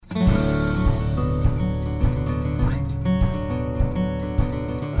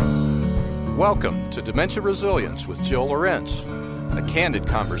Welcome to Dementia Resilience with Jill Lorenz, a candid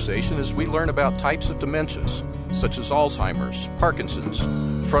conversation as we learn about types of dementias, such as Alzheimer's, Parkinson's,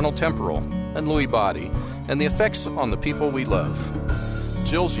 frontotemporal, and Lewy body, and the effects on the people we love.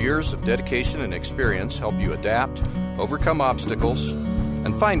 Jill's years of dedication and experience help you adapt, overcome obstacles,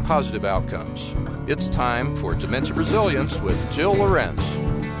 and find positive outcomes. It's time for Dementia Resilience with Jill Lorenz.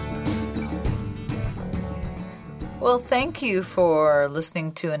 Well, thank you for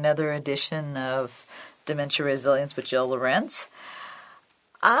listening to another edition of Dementia Resilience with Jill Lorenz.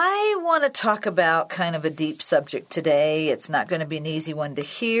 I want to talk about kind of a deep subject today. It's not going to be an easy one to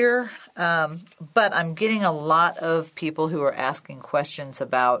hear, but I'm getting a lot of people who are asking questions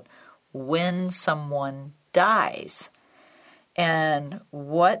about when someone dies and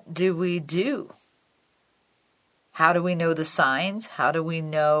what do we do? How do we know the signs? How do we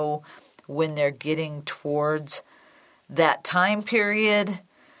know when they're getting towards that time period?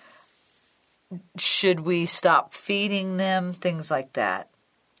 Should we stop feeding them? Things like that.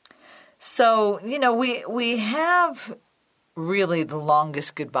 So, we have really the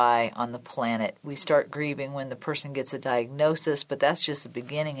longest goodbye on the planet. We start grieving when the person gets a diagnosis, but that's just the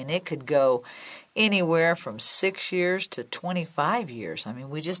beginning, and it could go anywhere from 6 years to 25 years. I mean,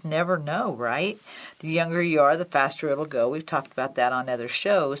 we just never know, right? The younger you are, the faster it'll go. We've talked about that on other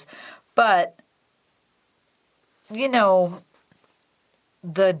shows. But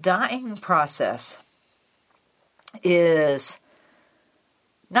the dying process is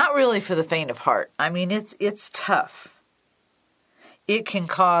not really for the faint of heart. I mean, it's tough. It can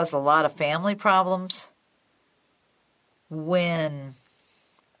cause a lot of family problems when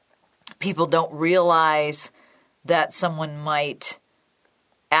people don't realize that someone might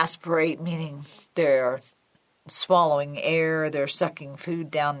aspirate, meaning they're swallowing air, they're sucking food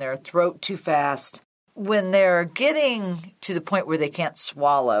down their throat too fast. When they're getting to the point where they can't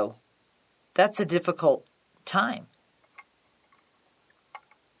swallow, that's a difficult time.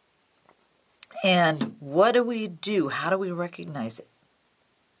 And what do we do? How do we recognize it?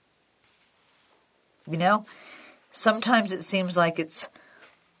 Sometimes it seems like it's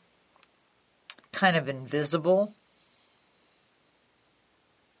kind of invisible.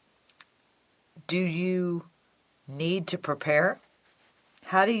 Do you need to prepare?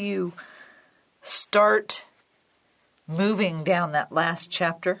 How do you start moving down that last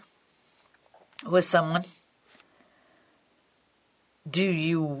chapter with someone? Do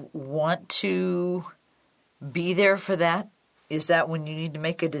you want to be there for that? Is that when you need to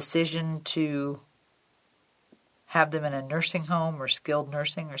make a decision to have them in a nursing home or skilled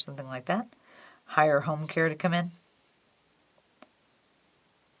nursing or something like that? Hire home care to come in?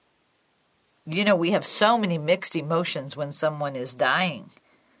 We have so many mixed emotions when someone is dying.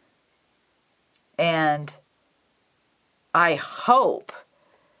 And I hope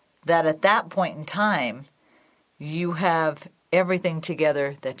that at that point in time, you have everything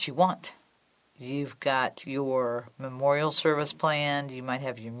together that you want. You've got your memorial service planned. You might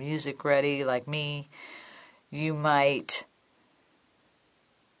have your music ready, like me. You might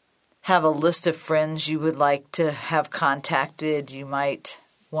have a list of friends you would like to have contacted. You might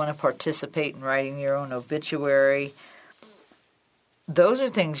want to participate in writing your own obituary. Those are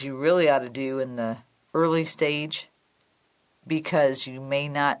things you really ought to do in the early stage, because you may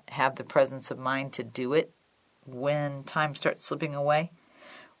not have the presence of mind to do it when time starts slipping away,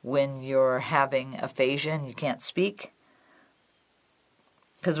 when you're having aphasia and you can't speak.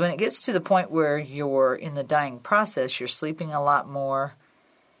 Because when it gets to the point where you're in the dying process, you're sleeping a lot more,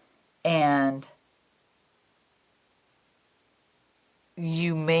 and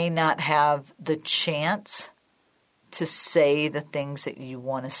you may not have the chance to say the things that you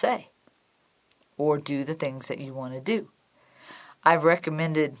want to say or do the things that you want to do. I've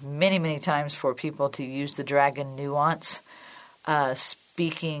recommended many, many times for people to use the Dragon Nuance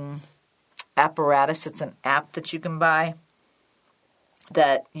speaking apparatus. It's an app that you can buy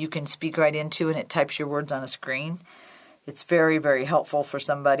that you can speak right into, and it types your words on a screen. It's very, very helpful for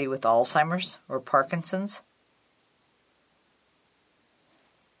somebody with Alzheimer's or Parkinson's.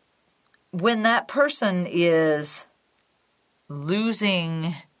 When that person is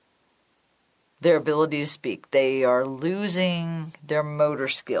losing their ability to speak, they are losing their motor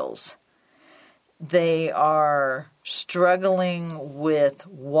skills, they are struggling with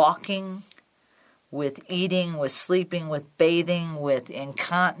walking, with eating, with sleeping, with bathing, with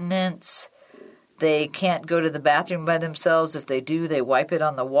incontinence. They can't go to the bathroom by themselves. If they do, they wipe it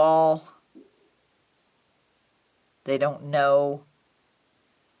on the wall. They don't know,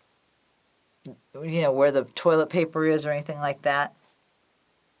 where the toilet paper is or anything like that.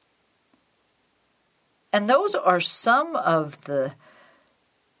 And those are some of the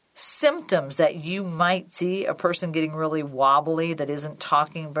symptoms that you might see, a person getting really wobbly, that isn't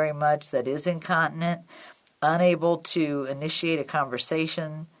talking very much, that is incontinent, unable to initiate a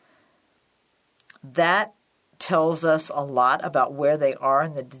conversation, that tells us a lot about where they are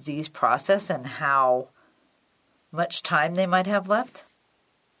in the disease process and how much time they might have left.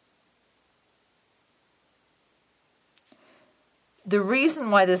 The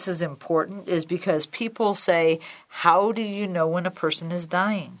reason why this is important is because people say, how do you know when a person is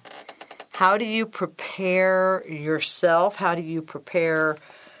dying? How do you prepare yourself? How do you prepare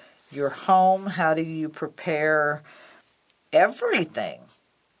your home? How do you prepare everything?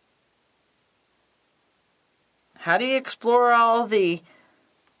 How do you explore all the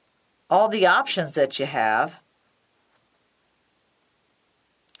options that you have?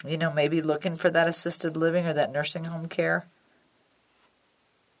 You know, maybe looking for that assisted living or that nursing home care.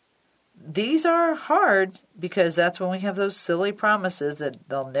 These are hard because that's when we have those silly promises that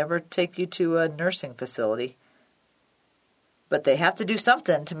they'll never take you to a nursing facility. But they have to do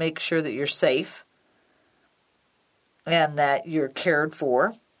something to make sure that you're safe and that you're cared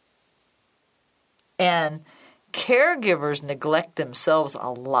for. And caregivers neglect themselves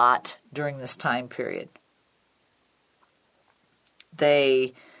a lot during this time period.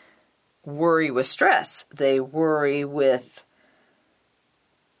 They worry with stress. They worry with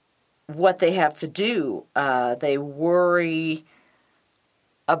what they have to do. They worry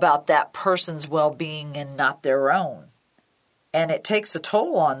about that person's well-being and not their own. And it takes a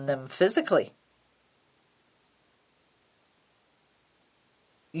toll on them physically.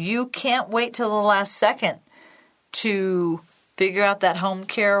 You can't wait till the last second to figure out that home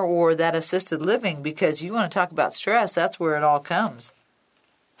care or that assisted living, because you want to talk about stress. That's where it all comes.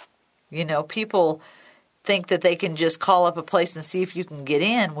 You know, people think that they can just call up a place and see if you can get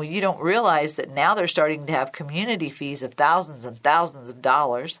in. Well, you don't realize that now they're starting to have community fees of thousands and thousands of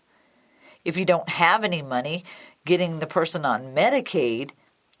dollars. If you don't have any money, getting the person on Medicaid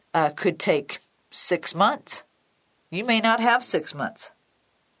could take 6 months. You may not have 6 months.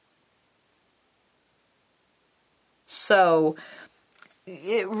 So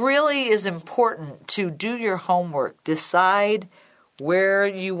it really is important to do your homework. Decide where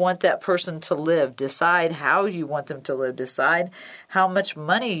you want that person to live. Decide how you want them to live. Decide how much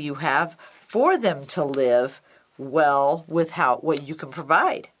money you have for them to live well with what you can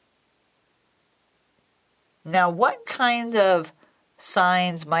provide. Now, what kind of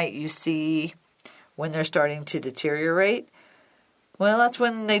signs might you see when they're starting to deteriorate? Well, that's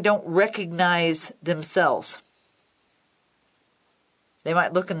when they don't recognize themselves. They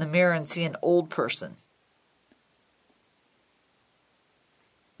might look in the mirror and see an old person.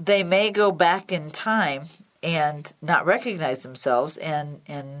 They may go back in time and not recognize themselves, and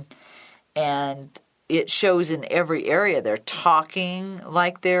it shows in every area. They're talking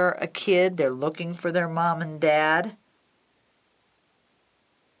like they're a kid. They're looking for their mom and dad.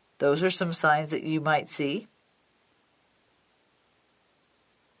 Those are some signs that you might see.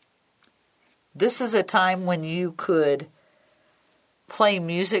 This is a time when you could play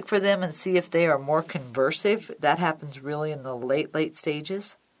music for them and see if they are more conversive. That happens really in the late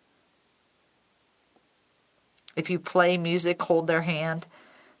stages. If you play music, hold their hand,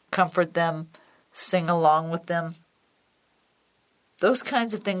 comfort them, sing along with them, those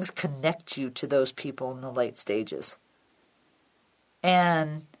kinds of things connect you to those people in the late stages.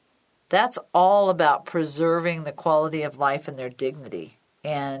 And that's all about preserving the quality of life and their dignity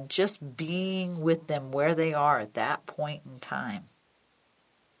and just being with them where they are at that point in time.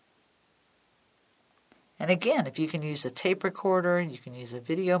 And again, if you can use a tape recorder, you can use a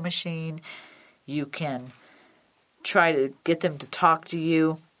video machine, you can try to get them to talk to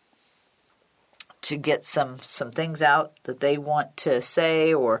you, to get some things out that they want to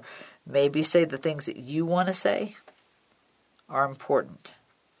say, or maybe say the things that you want to say, are important.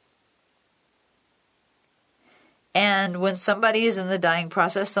 And when somebody is in the dying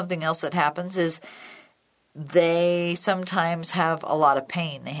process, something else that happens is they sometimes have a lot of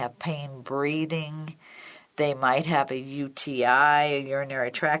pain. They have pain breathing. They might have a UTI, a urinary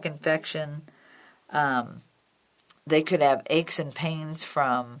tract infection. They could have aches and pains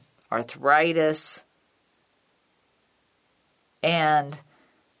from arthritis. And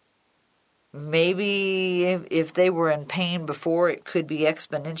maybe if they were in pain before, it could be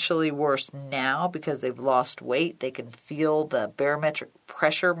exponentially worse now because they've lost weight. They can feel the barometric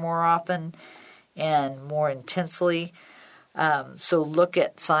pressure more often and more intensely. So look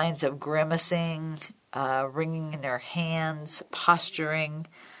at signs of grimacing, wringing in their hands, posturing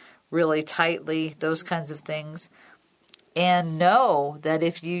really tightly, those kinds of things. And know that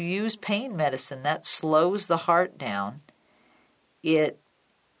if you use pain medicine, that slows the heart down. It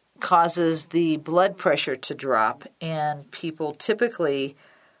causes the blood pressure to drop, and people typically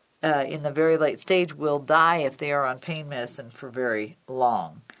in the very late stage will die if they are on pain medicine for very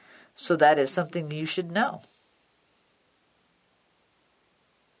long. So that is something you should know.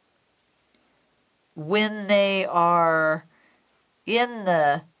 When they are in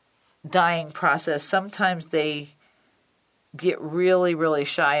the dying process, sometimes they get really, really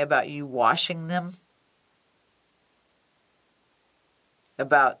shy about you washing them,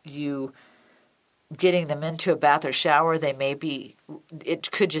 about you getting them into a bath or shower.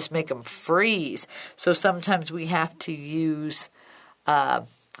 It could just make them freeze. So sometimes we have to use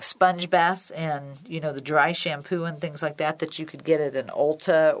sponge baths and, the dry shampoo and things like that you could get at an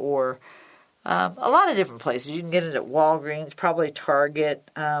Ulta or a lot of different places. You can get it at Walgreens, probably Target.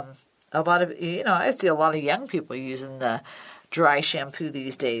 A lot of, I see a lot of young people using the dry shampoo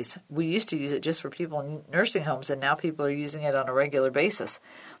these days. We used to use it just for people in nursing homes, and now people are using it on a regular basis.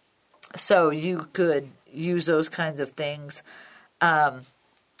 So you could use those kinds of things.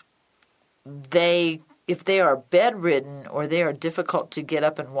 If they are bedridden or they are difficult to get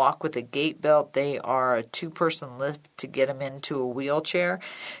up and walk with a gait belt, they are a 2-person lift to get them into a wheelchair.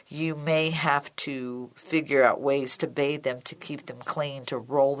 You may have to figure out ways to bathe them, to keep them clean, to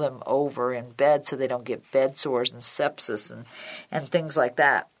roll them over in bed so they don't get bed sores and sepsis and things like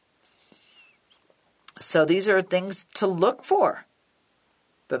that. So these are things to look for.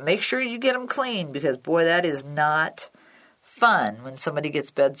 But make sure you get them clean, because, boy, that is not fun when somebody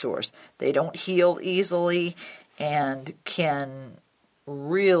gets bed sores. They don't heal easily and can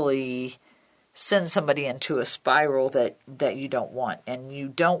really send somebody into a spiral that you don't want. And you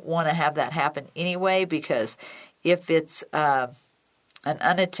don't want to have that happen anyway, because if it's an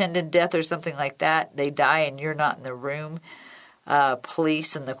unattended death or something like that, they die and you're not in the room,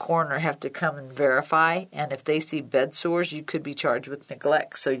 police and the coroner have to come and verify. And if they see bed sores, you could be charged with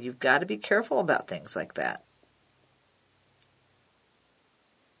neglect. So you've got to be careful about things like that.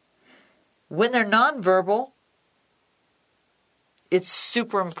 When they're nonverbal, it's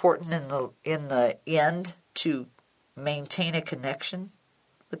super important in the end to maintain a connection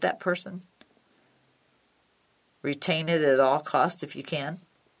with that person. Retain it at all costs if you can.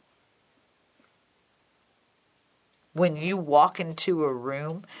 When you walk into a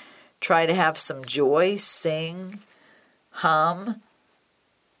room, try to have some joy, sing, hum,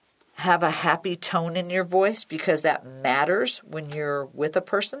 have a happy tone in your voice, because that matters when you're with a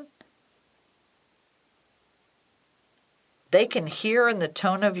person. They can hear in the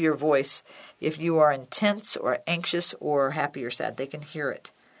tone of your voice if you are intense or anxious or happy or sad. They can hear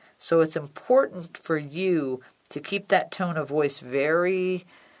it. So it's important for you to keep that tone of voice very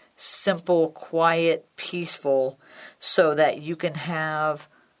simple, quiet, peaceful, so that you can have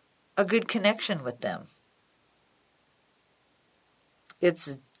a good connection with them.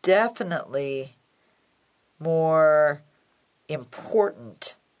 It's definitely more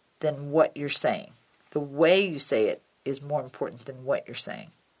important than what you're saying. The way you say it is more important than what you're saying.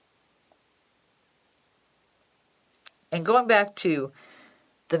 And going back to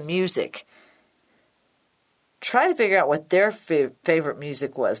the music, try to figure out what their favorite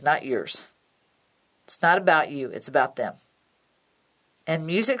music was, not yours. It's not about you, it's about them. And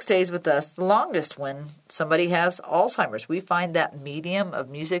music stays with us the longest when somebody has Alzheimer's. We find that medium of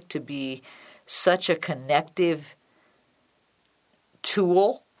music to be such a connective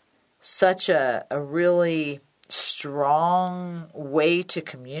tool, such a really strong way to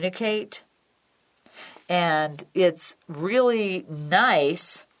communicate. And it's really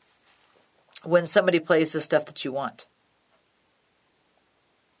nice when somebody plays the stuff that you want.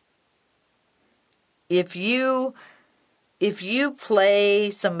 If you play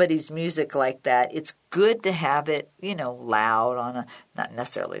somebody's music like that, it's good to have it, loud on not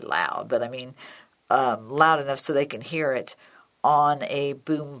necessarily loud, but loud enough so they can hear it on a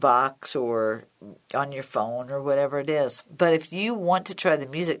boom box or on your phone or whatever it is. But if you want to try the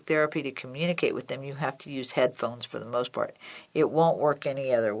music therapy to communicate with them, you have to use headphones for the most part. It won't work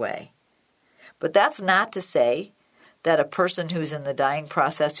any other way. But that's not to say that a person who's in the dying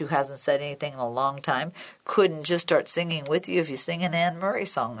process, who hasn't said anything in a long time, couldn't just start singing with you if you sing an Anne Murray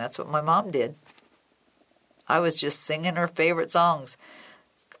song. That's what my mom did. I was just singing her favorite songs.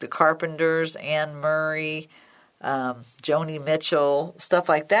 The Carpenters, Anne Murray, Joni Mitchell, stuff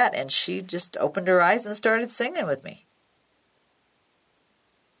like that. And she just opened her eyes and started singing with me.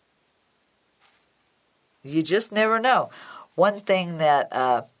 You just never know. One thing that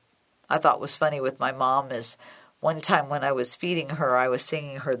I thought was funny with my mom is one time when I was feeding her, I was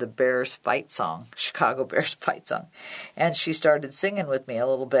singing her the Bears fight song, Chicago Bears fight song. And she started singing with me a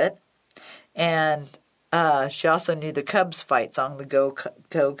little bit. And She also knew the Cubs fight song, the Go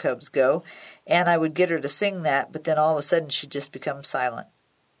Cubs Go, and I would get her to sing that, but then all of a sudden she'd just become silent.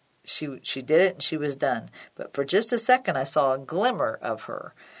 She did it and she was done. But for just a second I saw a glimmer of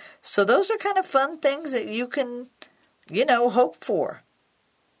her. So those are kind of fun things that you can, hope for.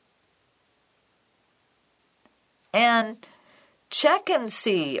 And check and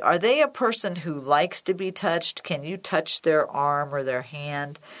see, are they a person who likes to be touched? Can you touch their arm or their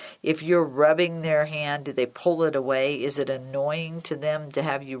hand? If you're rubbing their hand, do they pull it away? Is it annoying to them to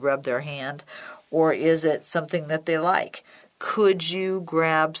have you rub their hand? Or is it something that they like? Could you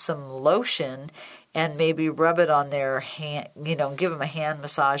grab some lotion and maybe rub it on their hand, give them a hand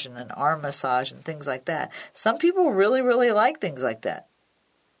massage and an arm massage and things like that? Some people really, really like things like that.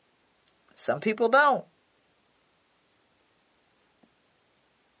 Some people don't.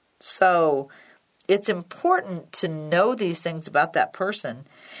 So it's important to know these things about that person,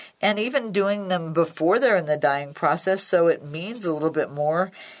 and even doing them before they're in the dying process, so it means a little bit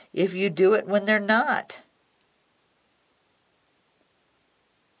more if you do it when they're not.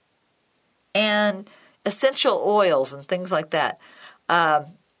 And essential oils and things like that.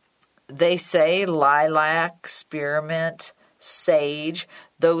 They say lilac, spearmint, sage,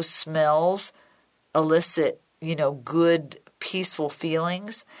 those smells elicit, good, peaceful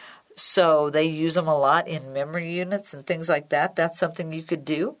feelings. So they use them a lot in memory units and things like that. That's something you could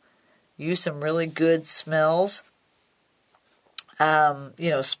do. Use some really good smells.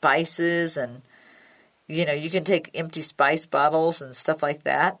 Spices and, you can take empty spice bottles and stuff like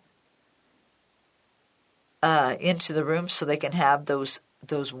that into the room so they can have those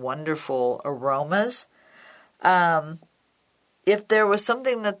wonderful aromas. If there was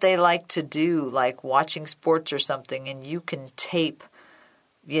something that they like to do, like watching sports or something, and you can tape,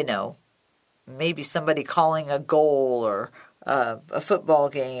 maybe somebody calling a goal or a football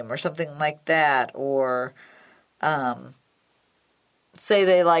game or something like that, or say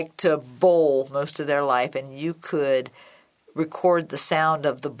they like to bowl most of their life, and you could record the sound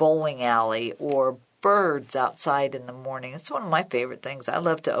of the bowling alley or birds outside in the morning. It's one of my favorite things. I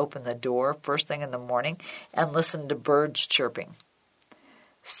love to open the door first thing in the morning and listen to birds chirping.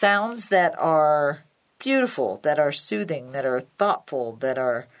 Sounds that are beautiful, that are soothing, that are thoughtful, that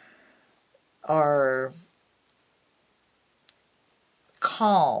are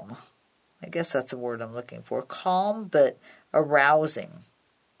calm. I guess that's a word I'm looking for. Calm, but arousing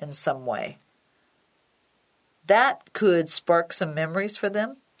in some way. That could spark some memories for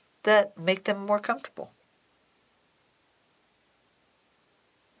them that make them more comfortable.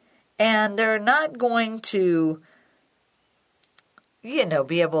 And they're not going to,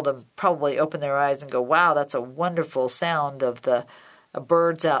 be able to probably open their eyes and go, wow, that's a wonderful sound of the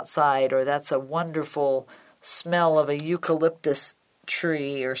birds outside, or that's a wonderful smell of a eucalyptus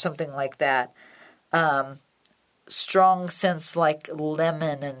tree or something like that. Strong scents like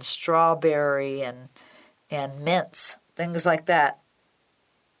lemon and strawberry and mints, things like that,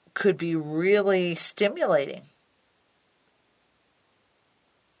 could be really stimulating.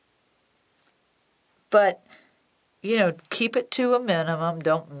 But, keep it to a minimum.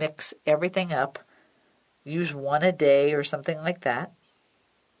 Don't mix everything up. Use one a day or something like that.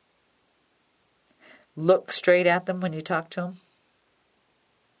 Look straight at them when you talk to them.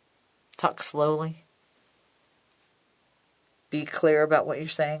 Talk slowly. Be clear about what you're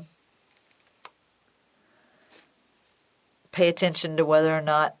saying. Pay attention to whether or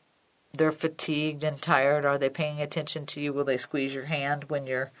not they're fatigued and tired. Are they paying attention to you? Will they squeeze your hand when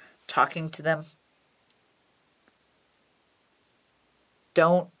you're talking to them?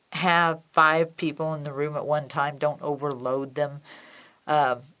 Don't have 5 people in the room at one time. Don't overload them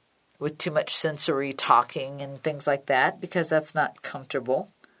with too much sensory talking and things like that, because that's not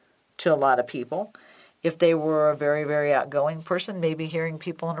comfortable to a lot of people. If they were a very, very outgoing person, maybe hearing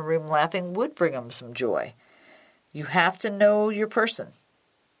people in a room laughing would bring them some joy. You have to know your person.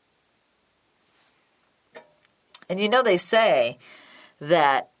 And they say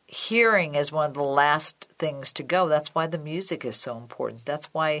that hearing is one of the last things to go. That's why the music is so important. That's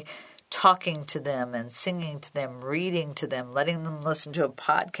why talking to them and singing to them, reading to them, letting them listen to a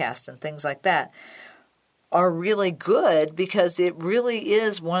podcast and things like that are really good, because it really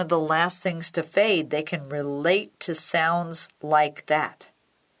is one of the last things to fade. They can relate to sounds like that.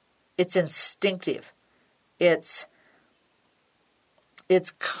 It's instinctive. It's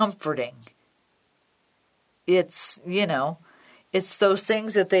comforting. It's, it's those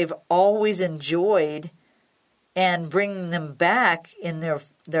things that they've always enjoyed, and bringing them back in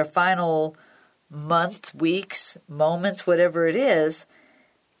their final month, weeks, moments, whatever it is,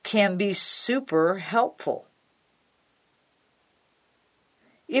 can be super helpful.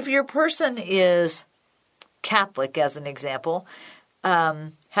 If your person is Catholic, as an example,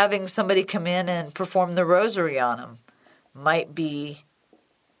 having somebody come in and perform the rosary on them might be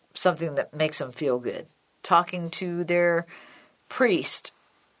something that makes them feel good. Talking to their priest,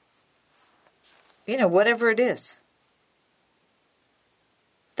 whatever it is.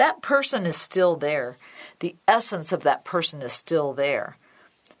 That person is still there. The essence of that person is still there.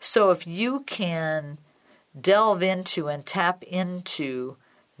 So if you can delve into and tap into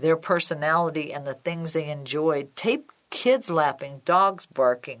their personality and the things they enjoyed, tape kids laughing, dogs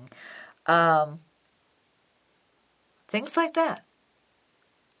barking, things like that.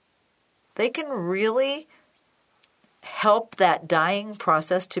 They can really help that dying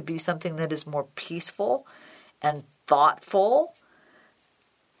process to be something that is more peaceful and thoughtful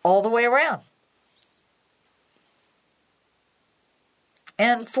all the way around.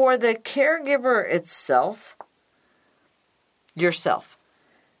 And for the caregiver itself, yourself,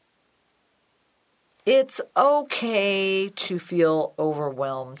 it's okay to feel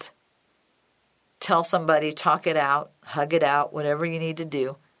overwhelmed. Tell somebody, talk it out, hug it out, whatever you need to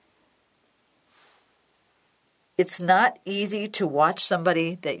do. It's not easy to watch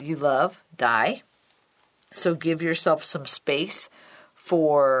somebody that you love die, so give yourself some space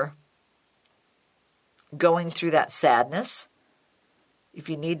for going through that sadness. If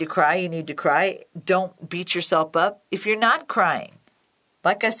you need to cry, you need to cry. Don't beat yourself up if you're not crying.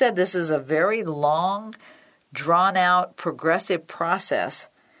 Like I said, this is a very long, drawn-out, progressive process.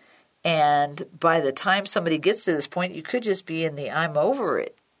 And by the time somebody gets to this point, you could just be in the I'm over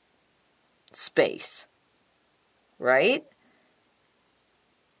it space. Right?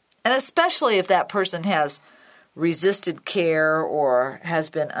 And especially if that person has resisted care or has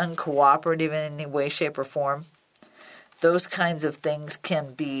been uncooperative in any way, shape, or form. Those kinds of things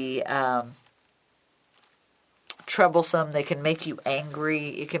can be troublesome. They can make you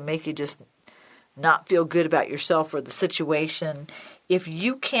angry. It can make you just not feel good about yourself or the situation. If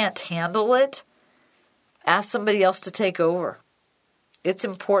you can't handle it, ask somebody else to take over. It's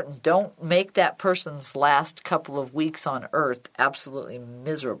important. Don't make that person's last couple of weeks on earth absolutely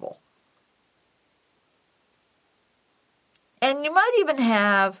miserable. And you might even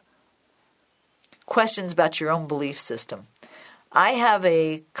have questions about your own belief system. I have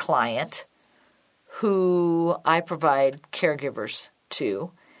a client who I provide caregivers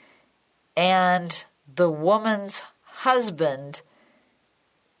to, and the woman's husband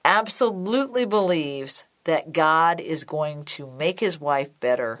absolutely believes that God is going to make his wife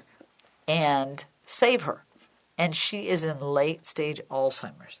better and save her. And she is in late-stage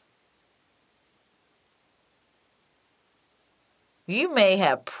Alzheimer's. You may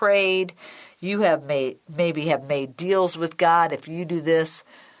have prayed, you have maybe have made deals with God. If you do this,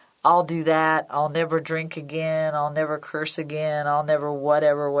 I'll do that. I'll never drink again. I'll never curse again. I'll never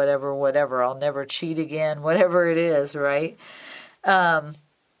whatever. I'll never cheat again, whatever it is, right? And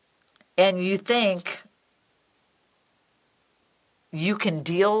you think you can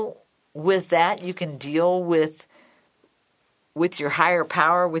deal with that. You can deal with your higher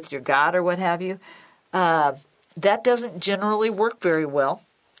power, with your God or what have you. That doesn't generally work very well,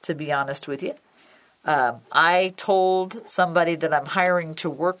 to be honest with you. I told somebody that I'm hiring to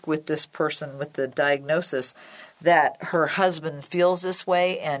work with this person with the diagnosis that her husband feels this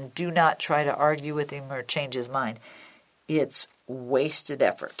way, and do not try to argue with him or change his mind. It's wasted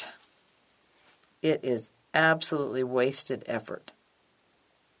effort. It is absolutely wasted effort.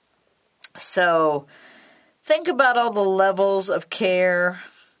 So think about all the levels of care,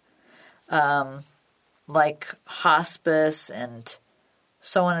 like hospice and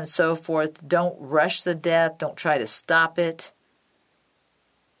so on and so forth. Don't rush the death. Don't try to stop it.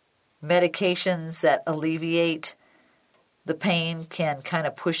 Medications that alleviate the pain can kind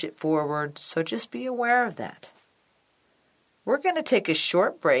of push it forward. So just be aware of that. We're going to take a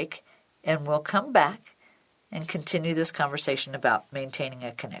short break, and we'll come back and continue this conversation about maintaining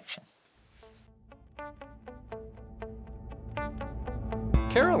a connection.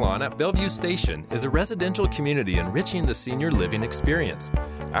 Carillon at Bellevue Station is a residential community enriching the senior living experience.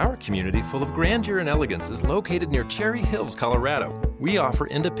 Our community, full of grandeur and elegance, is located near Cherry Hills, Colorado. We offer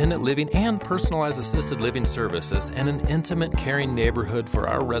independent living and personalized assisted living services and an intimate, caring neighborhood for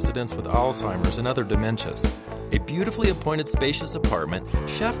our residents with Alzheimer's and other dementias. A beautifully appointed, spacious apartment,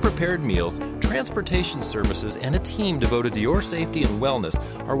 chef-prepared meals, transportation services, and a team devoted to your safety and wellness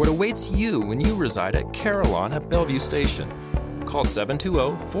are what awaits you when you reside at Carillon at Bellevue Station. Call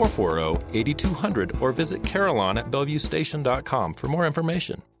 720-440-8200 or visit Carillon at BellevueStation.com for more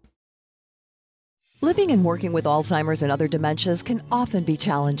information. Living and working with Alzheimer's and other dementias can often be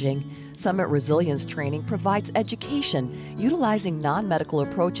challenging. Summit Resilience Training provides education utilizing non-medical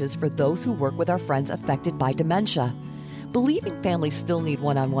approaches for those who work with our friends affected by dementia. Believing families still need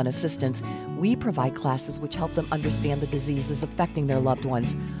one-on-one assistance, we provide classes which help them understand the diseases affecting their loved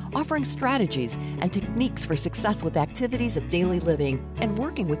ones, offering strategies and techniques for success with activities of daily living and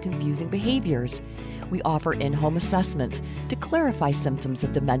working with confusing behaviors. We offer in-home assessments to clarify symptoms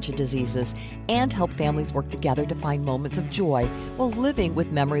of dementia diseases and help families work together to find moments of joy while living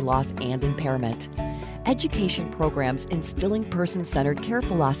with memory loss and impairment. Education programs instilling person-centered care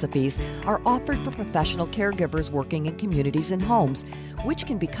philosophies are offered for professional caregivers working in communities and homes, which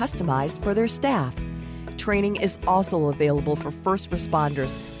can be customized for their staff. Training is also available for first responders,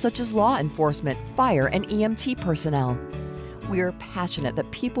 such as law enforcement, fire, and EMT personnel. We are passionate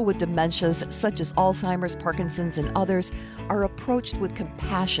that people with dementias such as Alzheimer's, Parkinson's, and others are approached with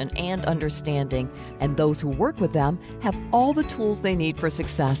compassion and understanding, and those who work with them have all the tools they need for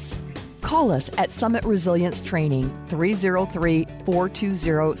success. Call us at Summit Resilience Training,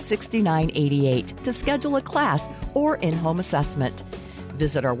 303-420-6988 to schedule a class or in-home assessment.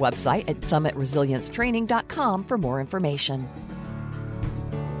 Visit our website at summitresiliencetraining.com for more information.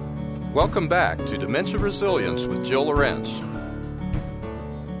 Welcome back to Dementia Resilience with Jill Lorenz.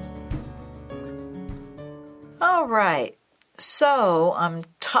 All right. So I'm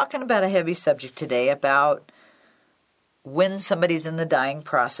talking about a heavy subject today about when somebody's in the dying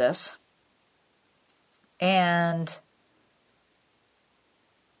process. And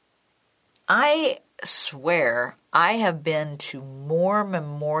I swear I have been to more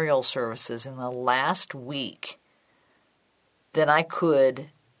memorial services in the last week than I could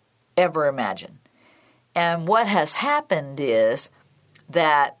ever imagine. And what has happened is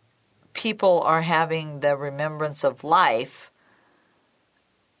that people are having the remembrance of life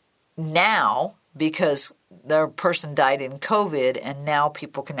now because their person died in COVID, and now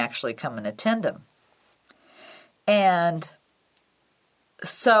people can actually come and attend them. And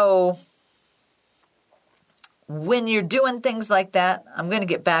so when you're doing things like that, I'm going to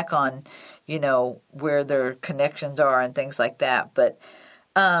get back on, where their connections are and things like that. But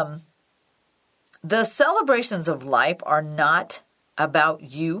the celebrations of life are not about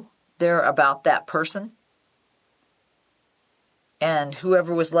you. They're about that person and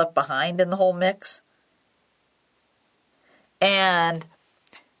whoever was left behind in the whole mix. And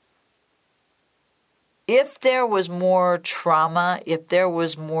if there was more trauma, if there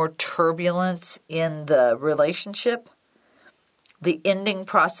was more turbulence in the relationship, the ending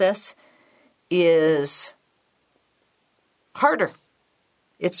process is harder.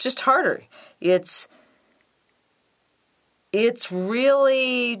 It's just harder. It's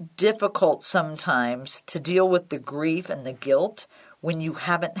really difficult sometimes to deal with the grief and the guilt when you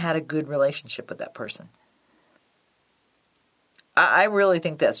haven't had a good relationship with that person. I really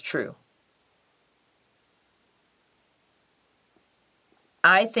think that's true.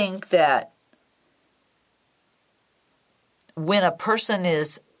 I think that when a person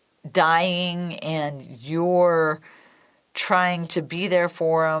is dying and you're trying to be there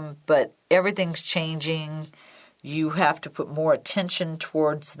for them, but everything's changing, you have to put more attention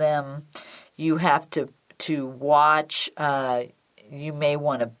towards them. You have to watch. You may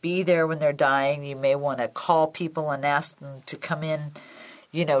want to be there when they're dying. You may want to call people and ask them to come in,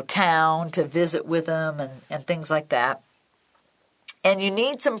 town to visit with them and things like that. And you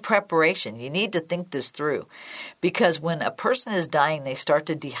need some preparation. You need to think this through. Because when a person is dying, they start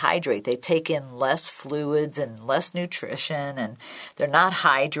to dehydrate. They take in less fluids and less nutrition, and they're not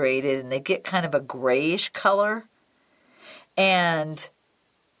hydrated, and they get kind of a grayish color. And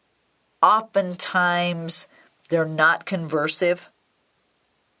oftentimes, they're not conversive.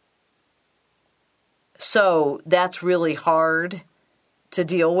 So that's really hard to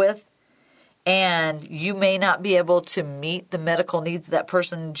deal with. And you may not be able to meet the medical needs of that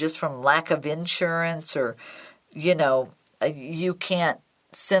person just from lack of insurance, or, you can't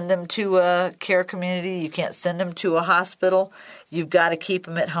send them to a care community. You can't send them to a hospital. You've got to keep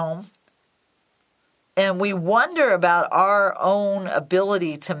them at home. And we wonder about our own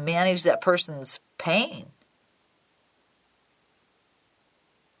ability to manage that person's pain.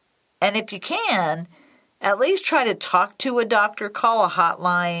 And if you can, at least try to talk to a doctor, call a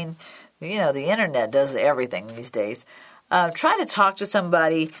hotline. The internet does everything these days. Try to talk to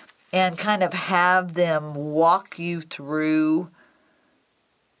somebody and kind of have them walk you through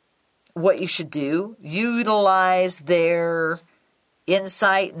what you should do. Utilize their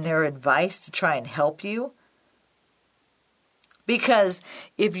insight and their advice to try and help you. Because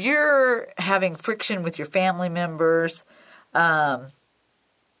if you're having friction with your family members,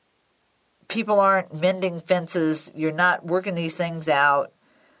 people aren't mending fences, you're not working these things out,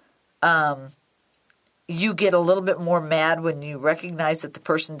 You get a little bit more mad when you recognize that the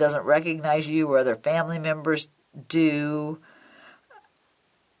person doesn't recognize you or other family members do.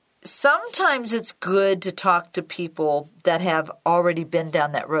 Sometimes it's good to talk to people that have already been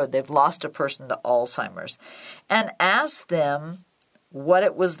down that road. They've lost a person to Alzheimer's, and ask them what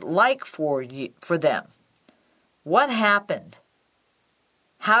it was like for them. What happened?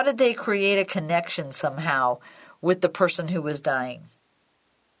 How did they create a connection somehow with the person who was dying?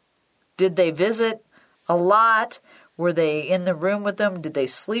 Did they visit a lot? Were they in the room with them? Did they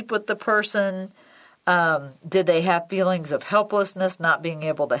sleep with the person? Did they have feelings of helplessness, not being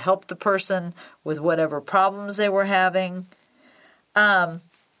able to help the person with whatever problems they were having?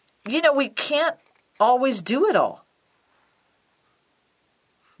 We can't always do it all.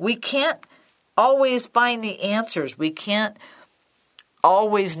 We can't always find the answers. We can't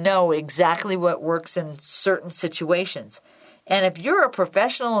always know exactly what works in certain situations. And if you're a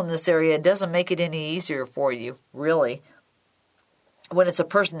professional in this area, it doesn't make it any easier for you, really, when it's a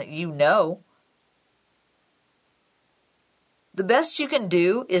person that you know. The best you can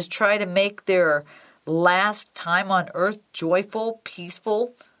do is try to make their last time on earth joyful,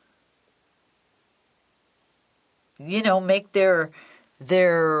 peaceful. Make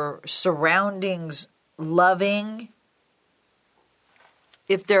their surroundings loving.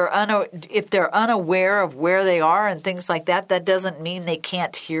 If they're unaware of where they are and things like that, that doesn't mean they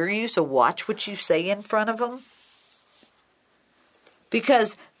can't hear you. So watch what you say in front of them,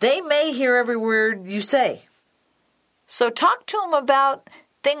 because they may hear every word you say. So talk to them about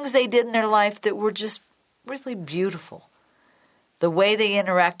things they did in their life that were just really beautiful. The way they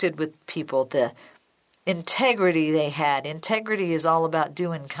interacted with people, the integrity they had. Integrity is all about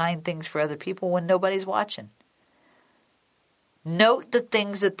doing kind things for other people when nobody's watching. Note the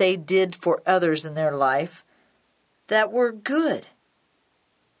things that they did for others in their life that were good.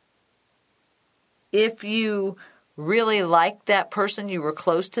 If you really liked that person, you were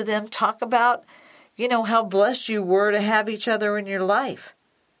close to them, talk about how blessed you were to have each other in your life.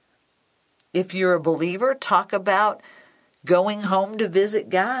 If you're a believer, talk about going home to visit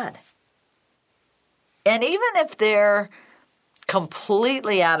God. And even if they're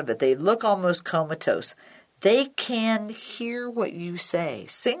completely out of it, they look almost comatose, they can hear what you say.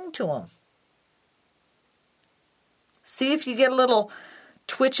 Sing to them. See if you get a little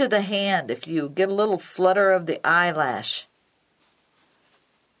twitch of the hand, if you get a little flutter of the eyelash.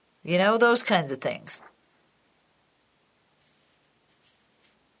 Those kinds of things.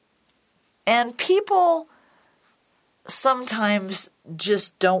 And people sometimes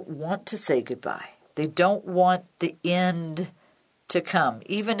just don't want to say goodbye. They don't want the end to come,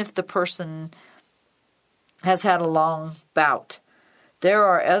 even if the person has had a long bout. There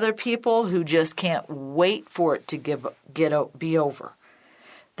are other people who just can't wait for it to be over.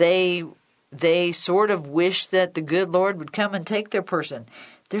 They sort of wish that the good Lord would come and take their person.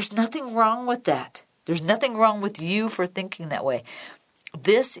 There's nothing wrong with that. There's nothing wrong with you for thinking that way.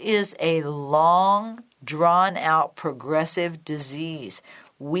 This is a long, drawn-out, progressive disease.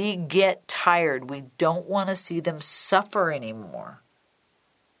 We get tired. We don't want to see them suffer anymore.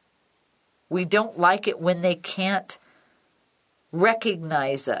 We don't like it when they can't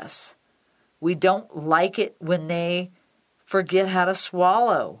recognize us. We don't like it when they forget how to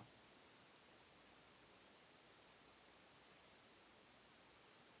swallow.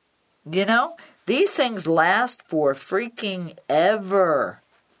 These things last for freaking ever.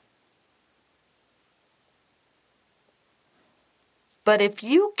 But if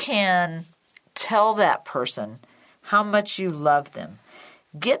you can tell that person how much you love them,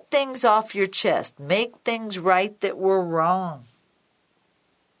 get things off your chest, make things right that were wrong.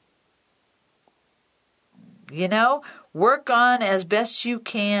 Work on as best you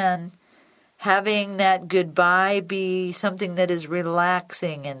can having that goodbye be something that is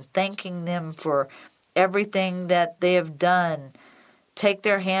relaxing and thanking them for everything that they have done. Take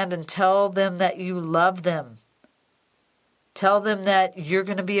their hand and tell them that you love them. Tell them that you're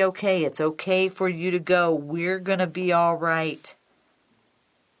going to be okay. It's okay for you to go. We're going to be all right.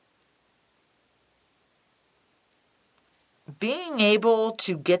 Being able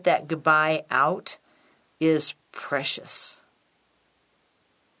to get that goodbye out is precious.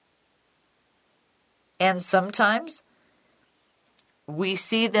 And sometimes we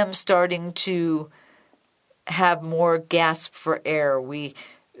see them starting to have more gasp for air. We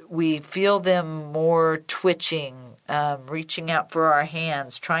feel them more twitching, reaching out for our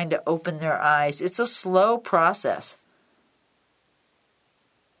hands, trying to open their eyes. It's a slow process.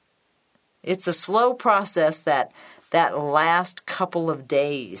 It's a slow process that last couple of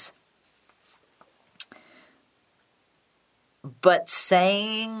days. but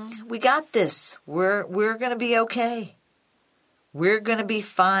saying, we got this. We're going to be okay. We're going to be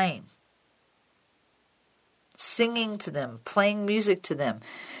fine. Singing to them, playing music to them,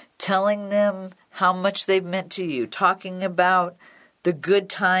 telling them how much they've meant to you, talking about the good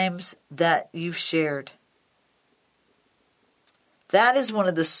times that you've shared. That is one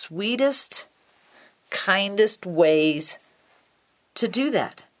of the sweetest, kindest ways to do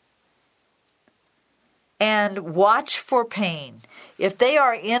that. And watch for pain. If they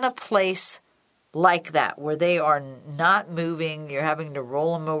are in a place like that, where they are not moving, you're having to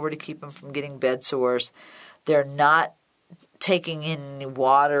roll them over to keep them from getting bed sores, they're not taking in any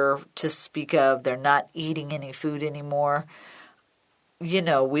water to speak of, they're not eating any food anymore. You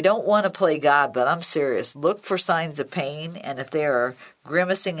know, we don't want to play God, but I'm serious. Look for signs of pain, and if they are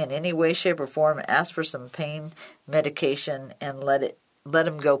grimacing in any way, shape, or form, ask for some pain medication and let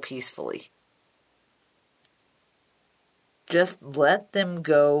them go peacefully. Just let them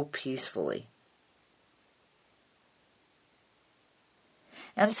go peacefully.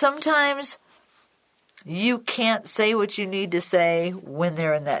 And sometimes you can't say what you need to say when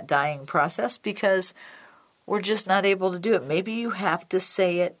they're in that dying process because we're just not able to do it. Maybe you have to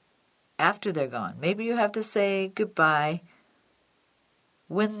say it after they're gone. Maybe you have to say goodbye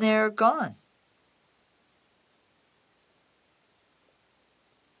when they're gone.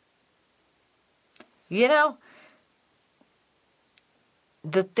 You know,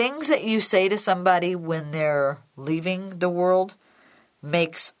 the things that you say to somebody when they're leaving the world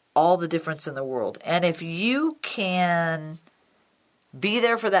makes all the difference in the world. And if you can be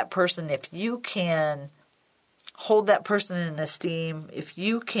there for that person, if you can hold that person in esteem, if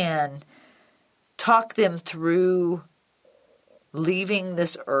you can talk them through leaving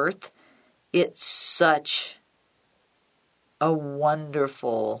this earth, it's such a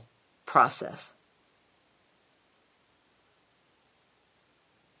wonderful process.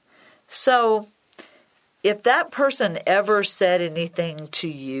 So, if that person ever said anything to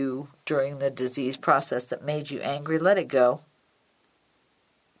you during the disease process that made you angry, let it go.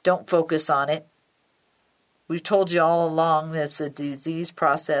 Don't focus on it. We've told you all along that it's a disease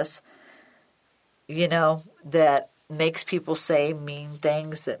process, you know, that makes people say mean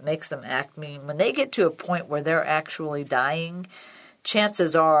things, that makes them act mean. When they get to a point where they're actually dying,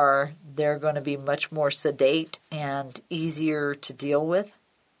 chances are they're going to be much more sedate and easier to deal with.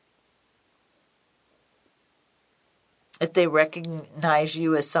 If they recognize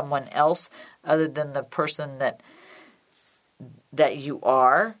you as someone else other than the person that you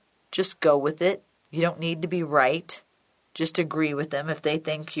are, just go with it. You don't need to be right. Just agree with them. If they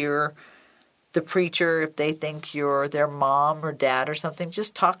think you're the preacher, if they think you're their mom or dad or something,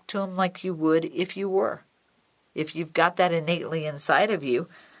 just talk to them like you would if you were. If you've got that innately inside of you,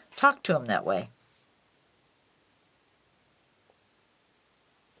 talk to them that way.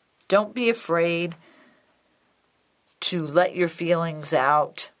 Don't be afraid to let your feelings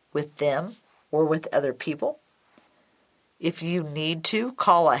out with them or with other people. If you need to,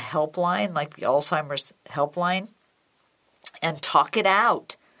 call a helpline like the Alzheimer's helpline and talk it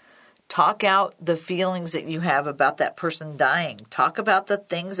out. Talk out the feelings that you have about that person dying. Talk about the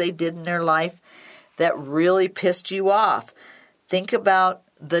things they did in their life that really pissed you off. Think about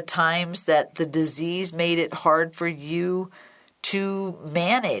the times that the disease made it hard for you to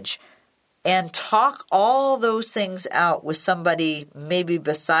manage. And talk all those things out with somebody maybe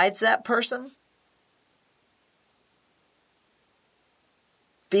besides that person.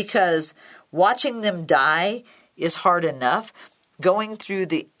 Because watching them die is hard enough. Going through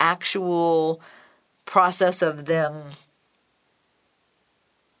the actual process of them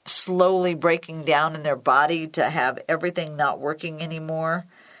slowly breaking down in their body to have everything not working anymore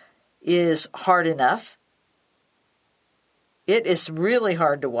is hard enough. It is really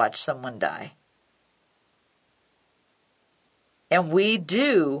hard to watch someone die. And we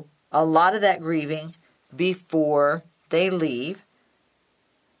do a lot of that grieving before they leave.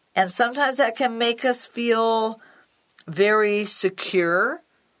 And sometimes that can make us feel very secure,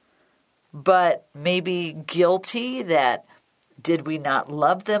 but maybe guilty that did we not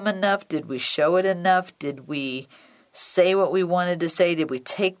love them enough? Did we show it enough? Did we say what we wanted to say? Did we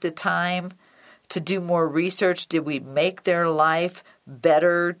take the time to do more research? Did we make their life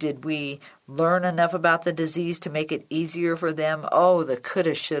better? Did we learn enough about the disease to make it easier for them? Oh, the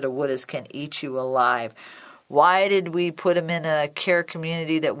coulda, shoulda, wouldas can eat you alive. Why did we put them in a care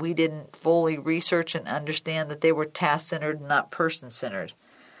community that we didn't fully research and understand that they were task-centered, not person-centered?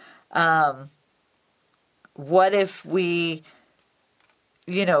 What if we,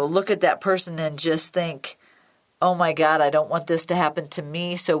 look at that person and just think, oh my God, I don't want this to happen to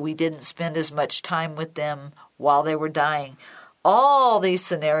me, so we didn't spend as much time with them while they were dying. All these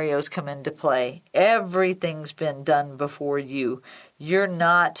scenarios come into play. Everything's been done before you. You're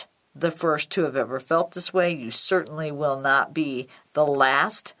not the first to have ever felt this way. You certainly will not be the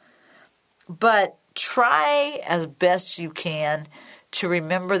last. But try as best you can to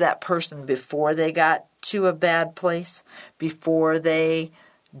remember that person before they got to a bad place, before they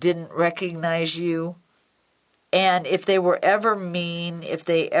didn't recognize you. And if they were ever mean, if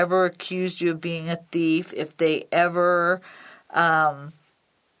they ever accused you of being a thief, if they ever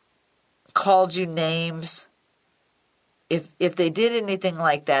called you names, if they did anything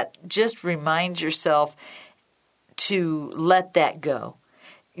like that, just remind yourself to let that go.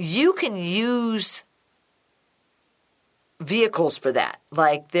 You can use vehicles for that.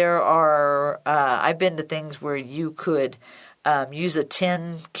 Like there are, I've been to things where you could use a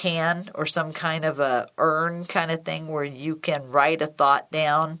tin can or some kind of a urn kind of thing where you can write a thought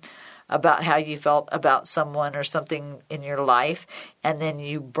down about how you felt about someone or something in your life, and then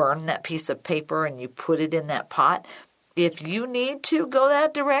you burn that piece of paper and you put it in that pot. If you need to, go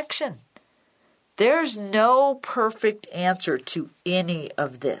that direction. There's no perfect answer to any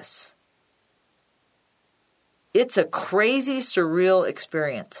of this. It's a crazy, surreal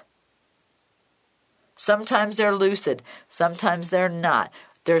experience. Sometimes they're lucid. Sometimes they're not.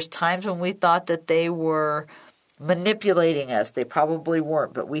 There's times when we thought that they were manipulating us. They probably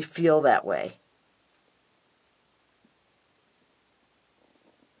weren't, but we feel that way.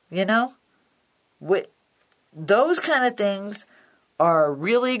 You know? Those kind of things are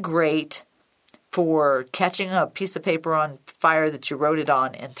really great for catching a piece of paper on fire that you wrote it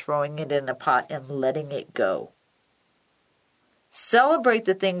on and throwing it in a pot and letting it go. Celebrate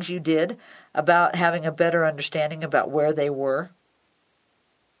the things you did about having a better understanding about where they were.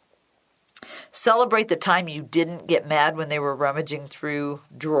 Celebrate the time you didn't get mad when they were rummaging through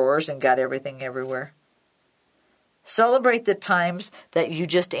drawers and got everything everywhere. Celebrate the times that you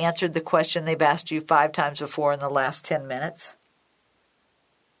just answered the question they've asked you 5 times before in the last 10 minutes.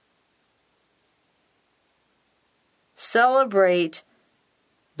 Celebrate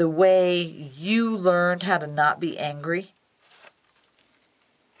the way you learned how to not be angry,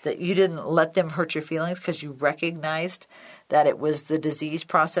 that you didn't let them hurt your feelings because you recognized that it was the disease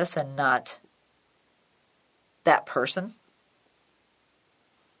process and not that person.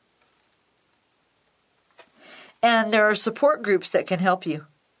 And there are support groups that can help you.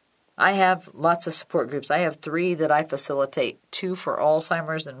 I have lots of support groups. I have 3 that I facilitate, 2 for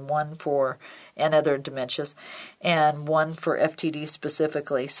Alzheimer's and 1 for and other dementias, and 1 for FTD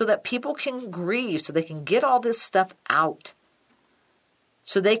specifically, so that people can grieve, so they can get all this stuff out,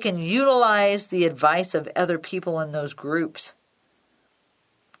 so they can utilize the advice of other people in those groups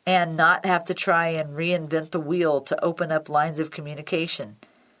and not have to try and reinvent the wheel to open up lines of communication.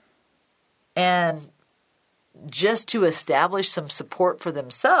 And just to establish some support for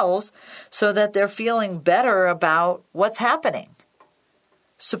themselves so that they're feeling better about what's happening.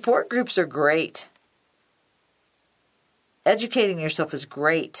 Support groups are great. Educating yourself is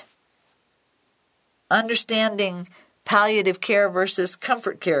great. Understanding palliative care versus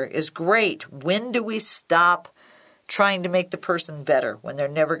comfort care is great. When do we stop trying to make the person better when they're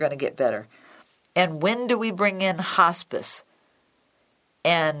never going to get better? And when do we bring in hospice?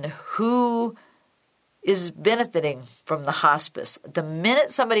 And who is benefiting from the hospice? The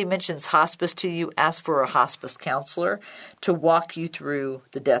minute somebody mentions hospice to you, ask for a hospice counselor to walk you through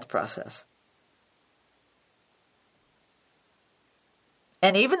the death process.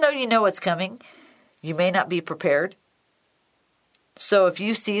 And even though you know it's coming, you may not be prepared. So if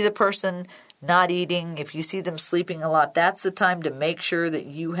you see the person not eating, if you see them sleeping a lot, that's the time to make sure that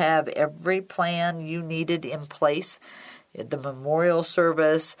you have every plan you needed in place. The memorial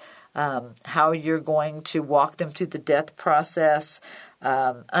service, how you're going to walk them through the death process.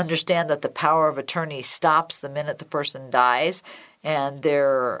 Understand that the power of attorney stops the minute the person dies, and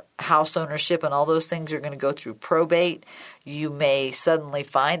their house ownership and all those things are going to go through probate. You may suddenly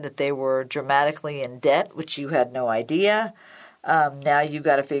find that they were dramatically in debt, which you had no idea. Now you've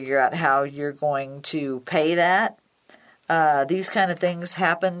got to figure out how you're going to pay that. These kind of things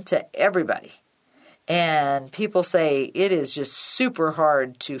happen to everybody. And people say it is just super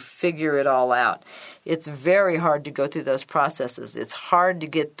hard to figure it all out. It's very hard to go through those processes. It's hard to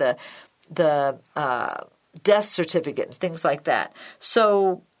get the death certificate and things like that.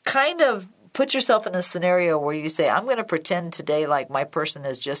 So kind of put yourself in a scenario where you say, I'm going to pretend today like my person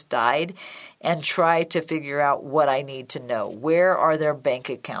has just died and try to figure out what I need to know. Where are their bank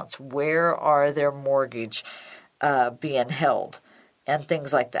accounts? Where are their mortgage being held? And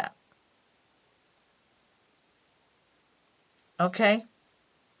things like that. Okay?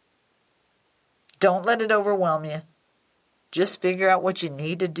 Don't let it overwhelm you. Just figure out what you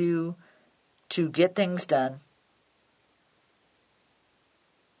need to do to get things done.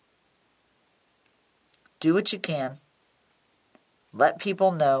 Do what you can. Let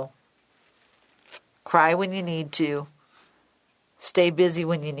people know. Cry when you need to. Stay busy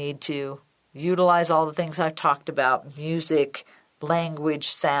when you need to. Utilize all the things I've talked about, music, language,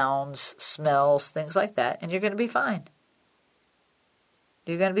 sounds, smells, things like that, and you're going to be fine.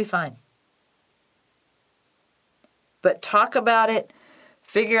 You're going to be fine. But talk about it.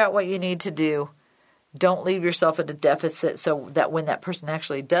 Figure out what you need to do. Don't leave yourself at a deficit so that when that person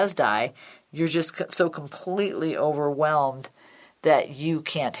actually does die, you're just so completely overwhelmed that you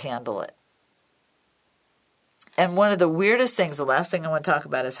can't handle it. And one of the weirdest things, the last thing I want to talk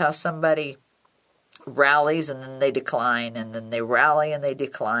about, is how somebody rallies and then they decline, and then they rally and they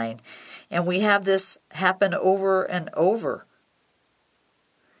decline. And we have this happen over and over.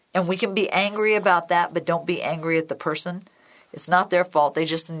 And we can be angry about that, but don't be angry at the person. It's not their fault. They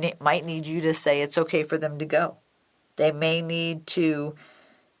just might need you to say it's okay for them to go. They may need to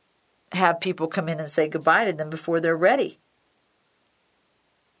have people come in and say goodbye to them before they're ready.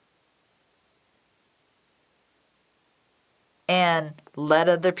 And let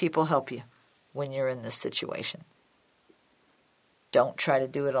other people help you when you're in this situation. Don't try to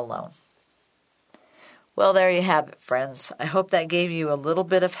do it alone. Well, there you have it, friends. I hope that gave you a little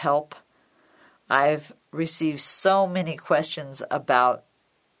bit of help. I've received so many questions about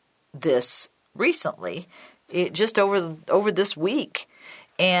this recently, just over this week,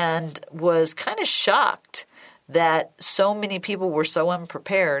 and was kind of shocked that so many people were so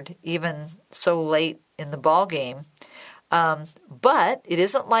unprepared, even so late in the ball game. But it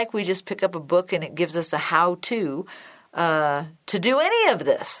isn't like we just pick up a book and it gives us a how-to do any of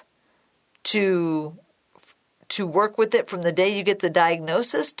this, to work with it from the day you get the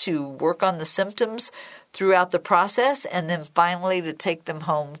diagnosis, to work on the symptoms throughout the process, and then finally to take them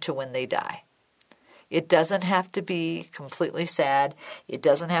home to when they die. It doesn't have to be completely sad. It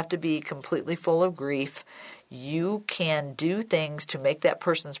doesn't have to be completely full of grief. You can do things to make that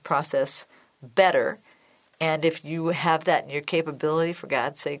person's process better. And if you have that in your capability, for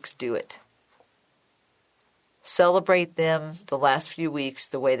God's sakes, do it. Celebrate them the last few weeks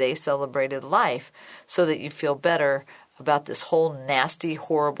the way they celebrated life so that you feel better about this whole nasty,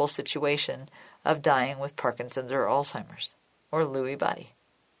 horrible situation of dying with Parkinson's or Alzheimer's or Lewy body.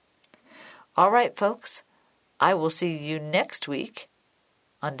 All right, folks, I will see you next week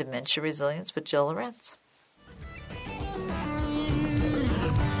on Dementia Resilience with Jill Lorenz.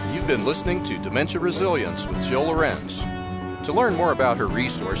 You've been listening to Dementia Resilience with Jill Lorenz. To learn more about her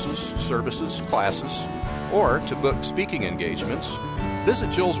resources, services, classes, or to book speaking engagements, visit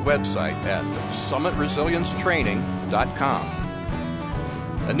Jill's website at summitresiliencetraining.com.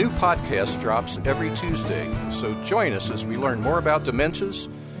 A new podcast drops every Tuesday, so join us as we learn more about dementias,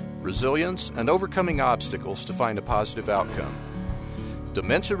 resilience, and overcoming obstacles to find a positive outcome.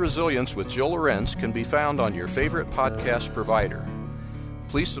 Dementia Resilience with Jill Lorenz can be found on your favorite podcast provider.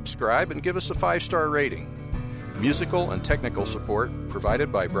 Please subscribe and give us a 5-star rating. Musical and technical support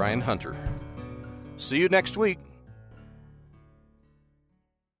provided by Brian Hunter. See you next week.